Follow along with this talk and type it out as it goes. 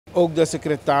Ook de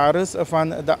secretaris van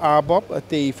de Abop,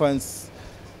 tevens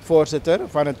voorzitter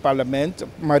van het parlement,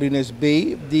 Marinus B.,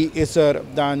 die is er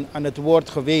dan aan het woord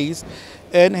geweest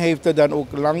en heeft er dan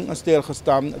ook lang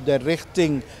stilgestaan de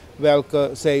richting welke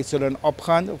zij zullen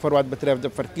opgaan voor wat betreft de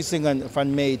verkiezingen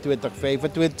van mei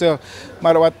 2025.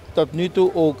 Maar wat tot nu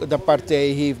toe ook de partij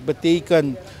heeft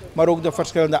betekend, maar ook de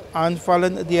verschillende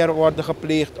aanvallen die er worden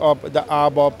gepleegd op de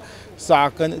Abop,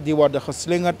 zaken die worden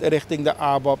geslingerd richting de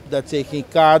Abop, dat zij geen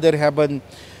kader hebben.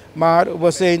 Maar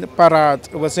we zijn paraat,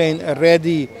 we zijn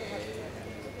ready.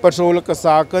 Persoonlijke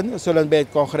zaken zullen bij het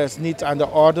congres niet aan de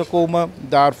orde komen.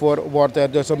 Daarvoor wordt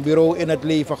er dus een bureau in het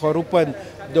leven geroepen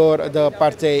door de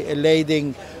partij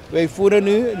Leiding. Wij voeren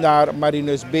nu naar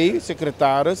Marinus B.,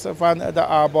 secretaris van de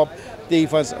Abop,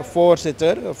 tevens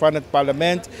voorzitter van het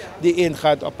parlement, die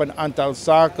ingaat op een aantal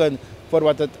zaken voor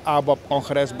wat het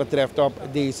Abop-congres betreft op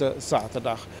deze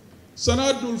zaterdag.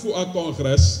 Sana doel voor het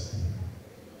congres.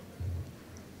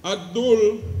 Het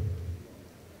doel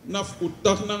naf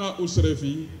utak nanga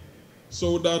usrevi,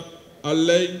 zodat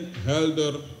alleen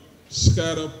helder,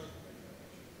 scherp,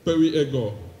 pewi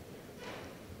ego.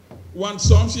 Want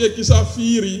soms je kies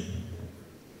firi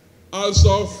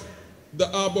alsof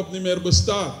de Abop niet meer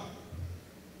bestaat.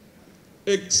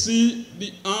 Ik zie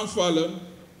die aanvallen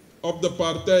op de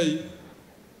partij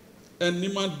en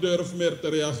niemand durft meer te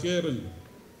reageren.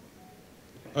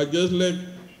 Ik denk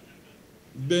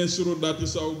dat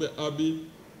is ook bij Abi.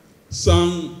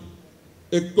 Sang,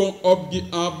 ik kom op die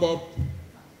Abop.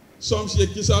 Soms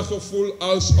je kies een gevoel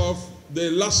alsof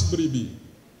de lastbribi.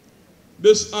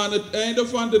 Dus aan het einde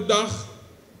van de dag,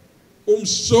 om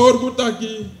zorgen dat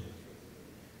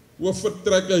we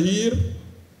vertrekken hier.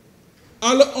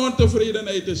 Alle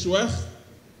ontevredenheid is weg.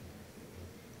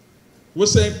 We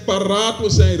zijn paraat, we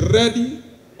zijn ready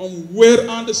om weer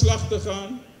aan de slag te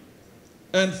gaan.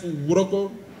 En voor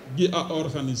die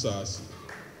organisatie.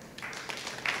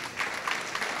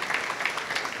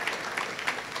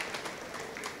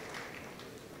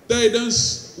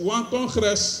 Tijdens een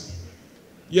congres,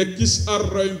 je kiest er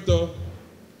ruimte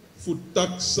voor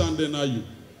taxandenayu.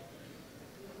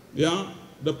 Ja,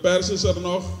 de pers is er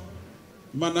nog,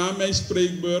 maar na mijn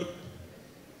spreekbeurt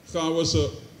gaan we ze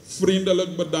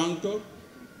vriendelijk bedanken,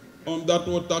 omdat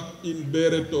we dat in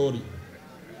Beretori.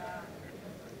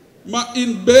 Maar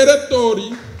in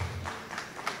Beretori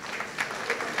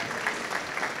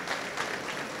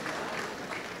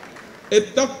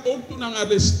het tak ook toen aan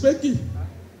respect.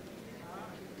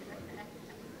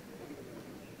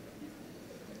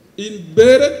 In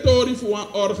Beretori voor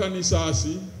een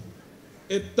organisatie,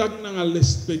 het tak aan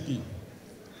respect.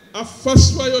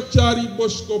 Afas wa yo chari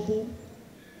boskopu,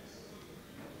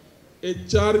 het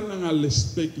chari aan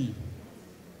respect.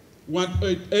 Want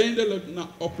uiteindelijk naar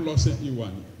oplossing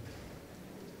iwani.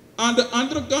 Aan de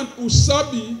andere kant,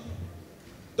 usabi,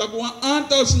 dat we een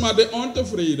aantal smaden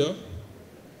ontevreden,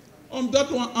 omdat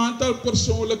we een aantal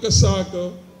persoonlijke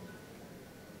zaken,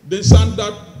 de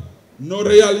dat nog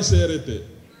realiseren.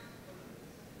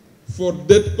 Voor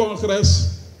dit congres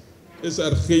is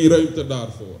er geen ruimte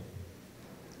daarvoor.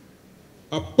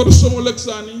 Een persoonlijk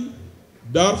sani,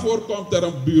 daarvoor komt er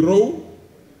een bureau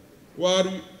waar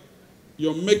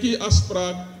je meki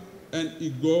afspraak en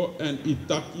ik go en ik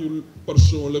tak je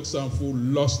persoonlijk zijn voor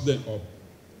los den op.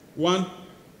 Want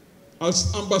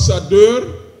als ambassadeur,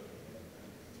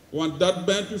 want dat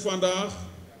bent u vandaag,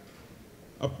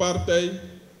 een partij,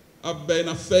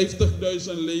 bijna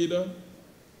 50.000 leden.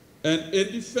 En in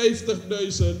die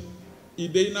 50.000,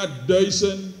 idee naar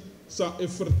 1000 zijn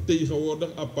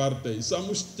vertegenwoordigd apartheid. Ze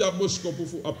moest jabos kopen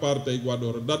voor apartheid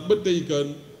Ecuador. Dat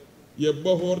betekent, je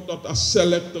behoort tot een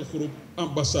selecte groep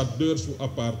ambassadeurs voor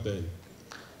apartheid.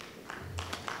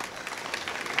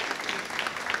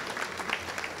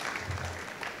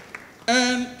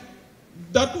 En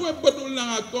dat we bedoelen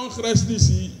aan het congres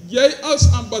DC, jij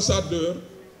als ambassadeur,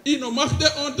 je mag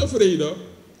de ontevreden,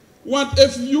 want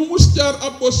if je moest jaar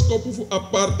appos kopen voor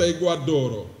apartheid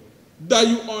Ecuador, dat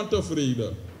je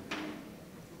ontevreden,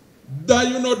 dat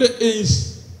je nog de eens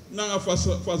naar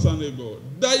fasanego,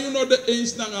 dat je nog de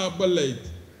eens naar beleid,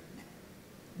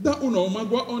 dat uno mag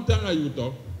wat ontvangen je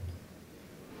toch.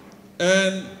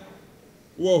 En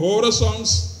we horen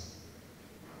soms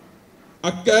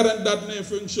een kern dat niet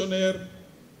functioneert,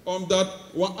 omdat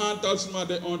we een aantal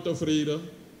smaden ontevreden.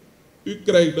 U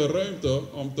krijgt de ruimte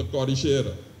om te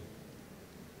corrigeren.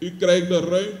 U krijgt de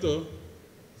ruimte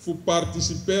voor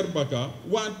participeren,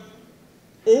 want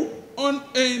ook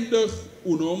oneindig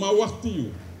uno maar wacht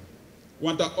u.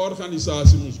 Want de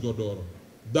organisatie moet gaan door.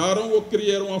 Daarom we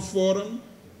creëren een forum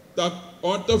dat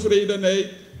ontevredenheid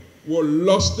we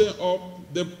lossen op,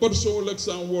 de persoonlijk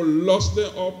zijn we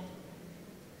lossen op.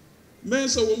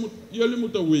 Mensen, jullie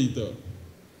moeten weten.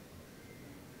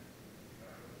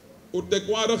 Hoe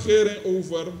de regering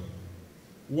over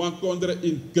wanneer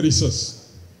in crisis.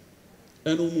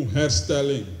 En hoe moet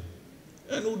herstelling.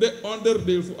 En hoe de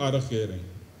onderdeel voor de regering.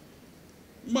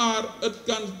 Maar het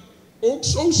kan ook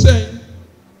zo zijn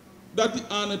dat hij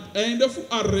aan het einde van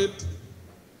een rit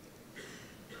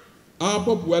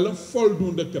Abop wel een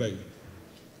voldoende krijgt.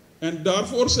 En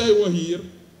daarvoor zijn we hier.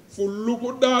 Voor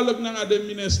lukken dadelijk naar de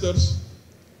ministers,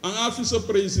 aan de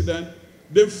vicepresident,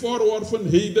 de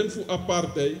voorworvenheden voor de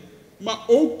partij. Maar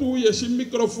ook toen je je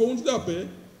microfoons daarbij,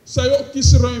 zij je ook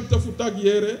kiesruimte voor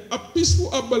tagieren, a pis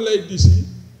voor het beleid die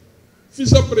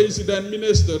vicepresident,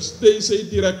 ministers,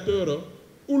 DC-directeuren.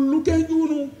 Hoe lukken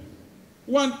jullie?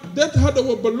 Want dat hadden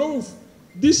we beloofd.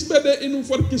 Dit is in uw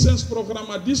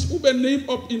verkiezingsprogramma, dit is neem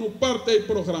op in uw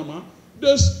partijprogramma.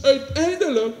 Dus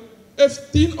uiteindelijk heeft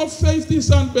 10 of 15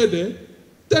 cent BD,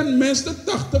 tenminste 80%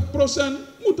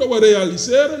 moeten we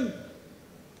realiseren.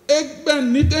 Ik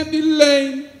ben niet in die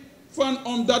lijn van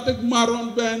omdat ik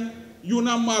Maron ben,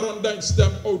 Juna Maron dan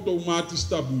stem automatisch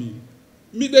op me.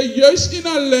 Maar juist in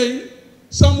een lijn,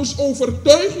 ze moest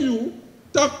overtuigen je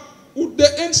dat hoe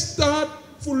de in staat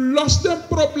voor los de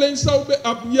probleem zou bij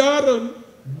op jaren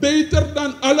beter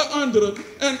dan alle anderen.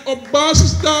 En op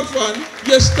basis daarvan,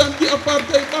 je stemt die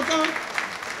partij elkaar.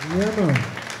 Ja man,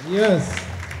 yes.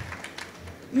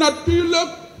 Natuurlijk,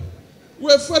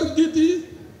 we vergeten.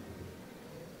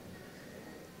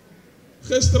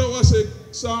 Gisteren was ik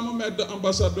samen met de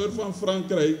ambassadeur van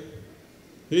Frankrijk.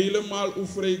 Helemaal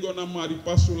Oefrego naar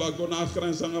Maripasula, naar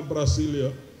grens naar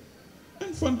Brazilië. En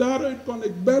van daaruit kon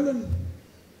ik bellen,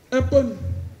 appen.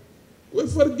 We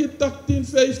vergeten dat 10,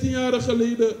 15 jaar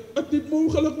geleden het niet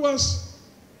mogelijk was.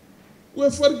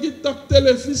 We vergeten dat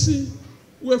televisie.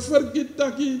 We vergeten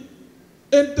dat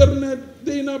internet,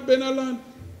 die naar binnenland.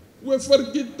 We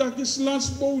vergeten dat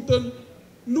landsboten.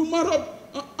 Noem maar op.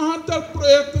 Een aantal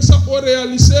projecten zijn we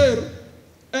realiseren.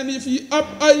 En als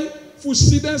je voor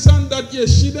studenten dat je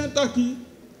studenten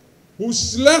hoe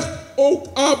slecht ook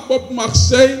Abop mag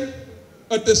zijn,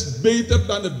 het is beter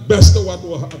dan het beste wat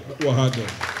we hadden.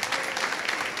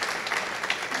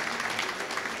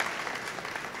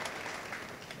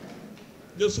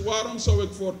 Dus waarom zou ik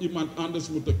voor iemand anders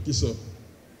moeten kiezen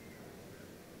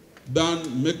dan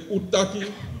met Utaki?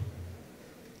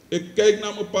 Ik kijk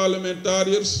naar mijn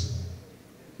parlementariërs.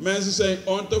 Mensen zijn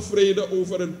ontevreden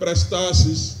over hun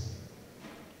prestaties.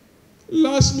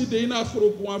 Laatst met een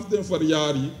groep van de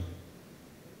verjaring.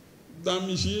 Dan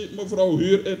misschien mevrouw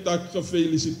Huur en tak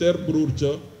gefeliciteerd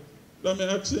broertje. Dan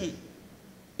ben ik zeggen,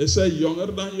 is hij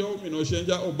jonger dan jou?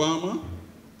 Minosjenja Obama?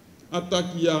 Attack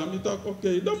ja, niet tak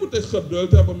oké. Dan moet ik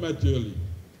geduld hebben met jullie.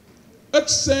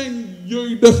 Het zijn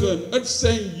jeugdigen, het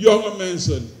zijn jonge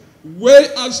mensen.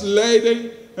 Wij als Leiding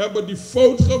hebben die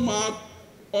fout gemaakt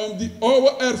om die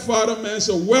oude ervaren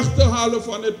mensen weg te halen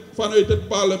vanuit het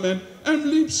parlement. En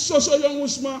liefst zo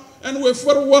jongens maar. En we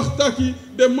verwachten dat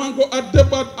de mango het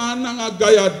debat aan naar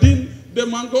Gayadin, de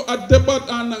mango het debat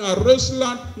aan naar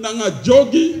Rusland, naar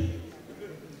Jogi.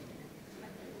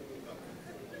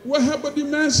 We hebben die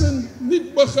mensen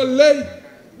niet begeleid.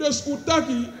 Dus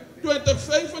Utaki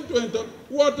 2025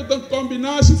 wordt het een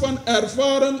combinatie van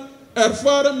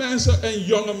ervaren mensen en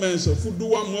jonge mensen. Voor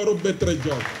doe een betere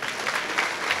job.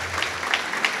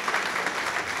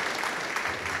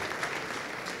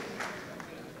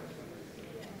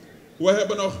 We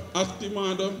hebben nog 18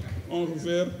 maanden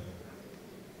ongeveer.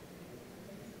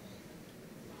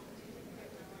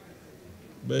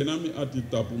 Bijna mi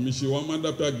atitapu. Misschien wel maar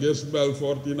dat je Gersbel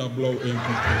 14 naar blauw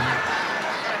inkomt.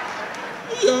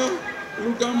 Ja,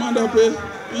 Luca Mandape.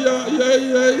 Ja.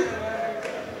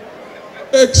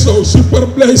 Ik zou super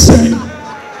blij zijn.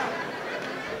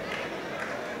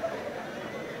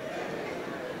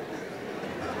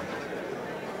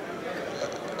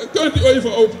 Kunt u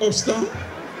even opstaan?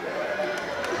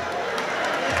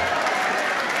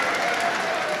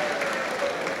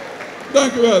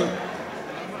 Dank u wel.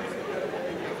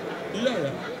 Ja.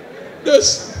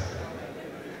 Dus,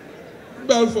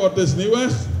 Belfort is niet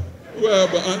weg. We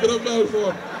hebben andere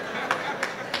Belfort.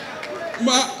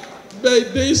 Maar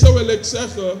bij deze wil ik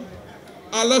zeggen,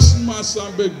 alles massa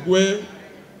begwe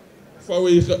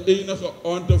vanwege enige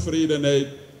ontevredenheid.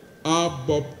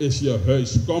 Abop is je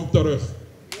huis. Kom terug.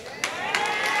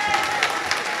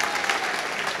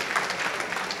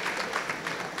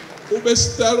 We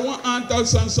bestellen een aantal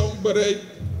sansen bereid.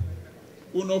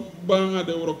 We nog bang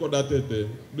de Euroko dat het.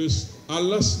 Dus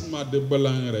alles maar de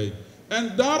belangrijk.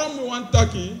 En daarom want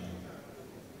taki.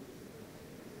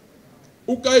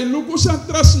 Hoe kan je lukken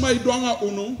centras mij dwanga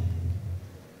uno?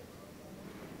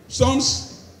 Soms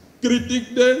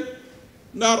kritiek de,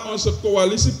 naar onze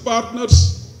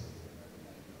coalitiepartners.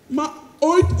 Maar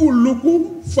ooit uluku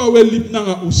van we liep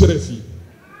naar Oesrefi.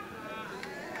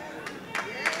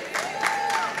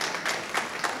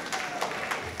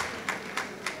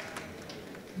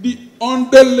 Die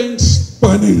onderling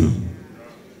spanningen,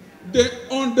 de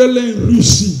onderling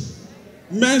ruzie,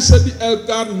 mensen die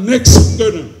elkaar niks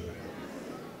kunnen.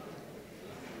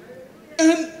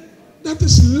 En dat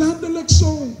is landelijk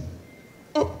zo.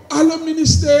 Op alle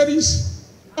ministeries,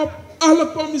 op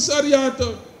alle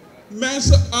commissariaten.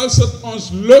 Mensen, als het ons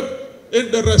lukt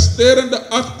in de resterende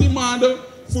 18 maanden,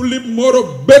 voel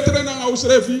moro beter dan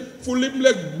Ausrefi, voel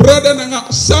lek breder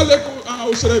dan Salek aan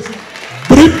Ausrefi.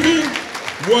 Brief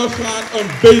we gaan een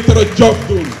betere job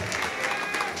doen.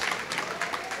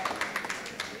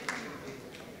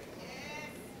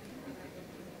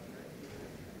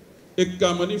 Ik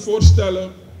kan me niet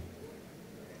voorstellen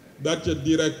dat je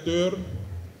directeur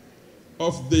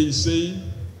of DC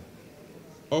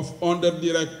of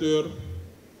onderdirecteur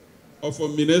of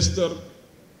een minister,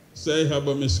 zij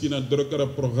hebben misschien een drukkere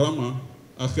programma,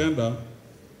 agenda,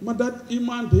 maar dat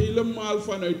iemand helemaal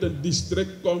vanuit een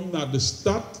district komt naar de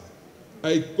stad,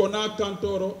 hij kon naar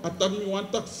kantoor, atak me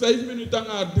want 5 minuten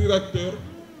naar directeur,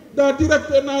 dat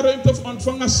directeur naar ruimte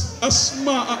ontvangen als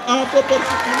Abop.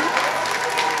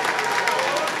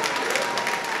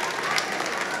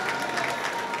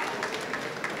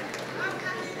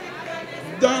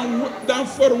 Dan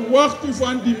verwacht u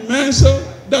van die mensen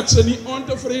dat ze niet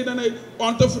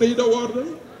ontevreden worden.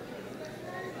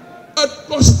 Het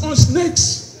kost ons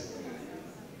niks.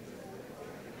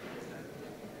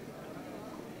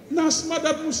 Nasma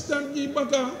dat moest dan niet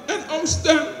baga. En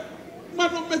austen,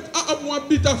 maar nog met a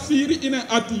bita firi in een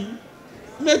ati.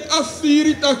 Met a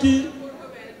firi taki.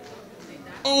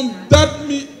 Omdat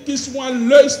mi kies wan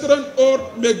luisteren oor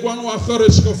met wan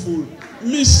gerust gevoel.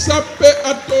 Mi sape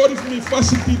atorif mi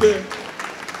faciliteren.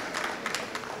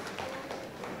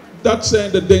 Dat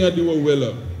zijn de dingen die we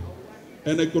willen.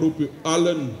 En ik roep u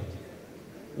allen,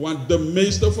 want de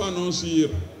meeste van ons hier,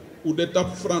 hoe dit op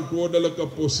verantwoordelijke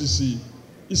positie,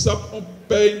 is op een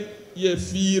pijn je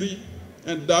vieri.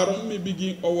 En daarom mi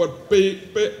begin our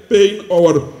pain,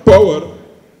 our power.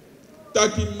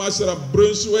 Taki Masra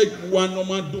Brunswick,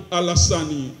 Wanoma do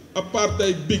Alassani. A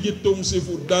partij bigi tumsi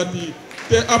voor dati.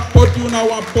 Te apport u naar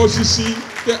een positie.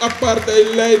 Te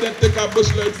apartheid Leiden te kan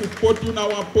besluit voor pot u naar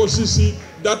een positie.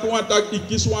 Dat want ik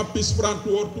kies een pis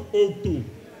verantwoord ook toe.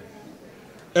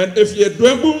 En if je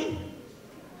doet,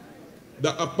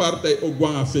 de apartheid ook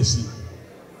een visie.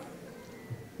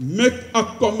 Make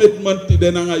a commitment to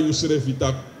the nanga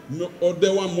Yusrefitak.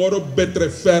 De wan moro betere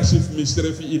versie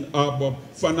misrefi in Abop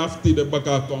vanaf de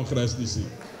baka congres die zie.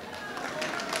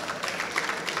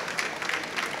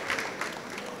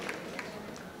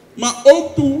 Maar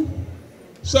ook toe,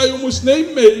 zou je moest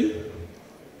nemen mee,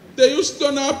 de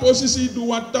juist na positie doen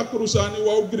wat takrusani,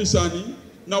 wat grisani,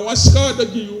 na wat schade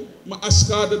giu, maar a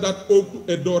schade dat ook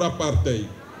toe door een partij.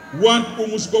 Want we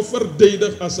moest go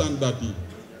verdedigen als aan dat.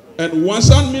 En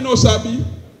wansan minosabi,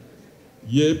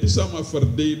 je hebt samen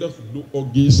verdedigd door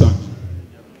Ogisan.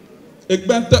 Ik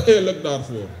ben te eerlijk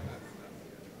daarvoor.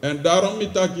 En daarom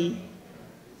mitaki,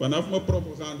 vanaf mijn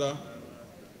propaganda,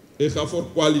 ik ga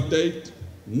voor kwaliteit,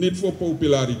 niet voor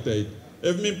populariteit.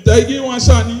 If me tagi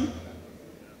wansani,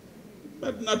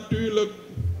 met natuurlijk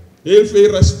heel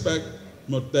veel respect,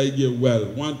 maar tagi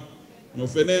wel. Want me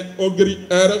vinden ogri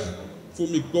erg voor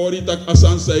me kori tak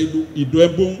asan saidu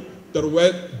idwebung.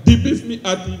 Terwijl diep heeft me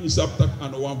ati misaptak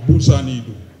aan een boezani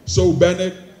doen. Zo ben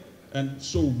ik en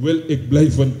zo wil ik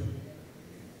blijven.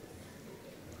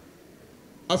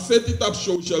 Affect het op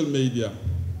social media.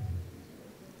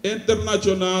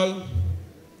 Internationaal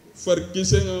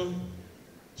verkiezingen,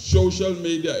 social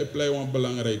media speelt een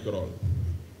belangrijke rol.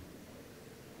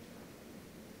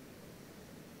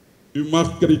 U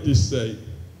mag kritisch zijn,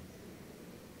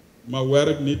 maar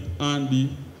werk niet aan die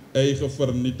eigen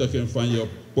vernietiging van je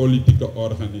politieke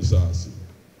organisatie.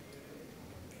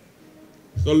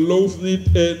 Geloof niet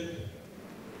in.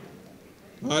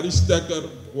 Harry Stekker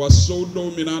was zo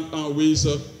dominant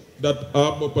aanwezig dat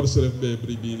Abopper schreef bij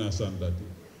Bribina Sandati.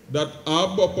 Dat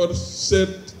Abopper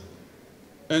zit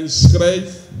en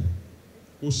schrijft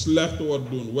hoe slecht we het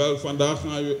doen. Wel, vandaag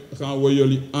gaan we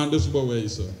jullie anders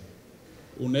bewijzen.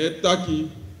 Hoe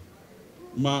taki,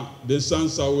 maar de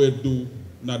sans zou we doen.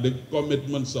 Naar de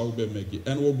commitment zou we maken.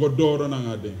 En we gaan door naar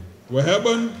het ding. We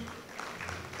hebben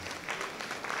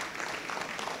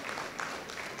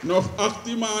nog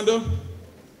 18 maanden.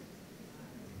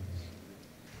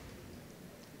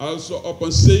 Als we op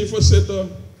een 7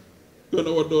 zitten,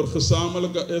 kunnen we door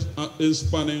gezamenlijke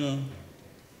inspanningen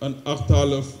een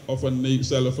 8,5 of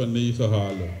zelf een 9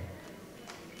 halen.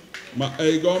 Maar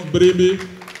hij gaat Bribi,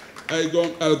 hij gaat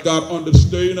elkaar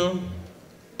ondersteunen,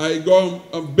 hij gaat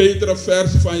een betere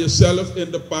versie van jezelf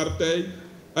in de partij,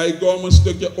 hij gaat een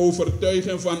stukje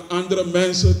overtuiging van andere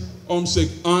mensen om zich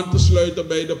aan te sluiten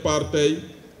bij de partij.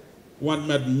 Want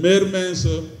met meer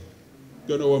mensen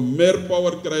kunnen we meer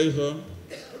power krijgen,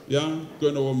 ja,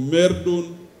 kunnen we meer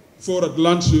doen voor het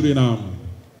land Suriname.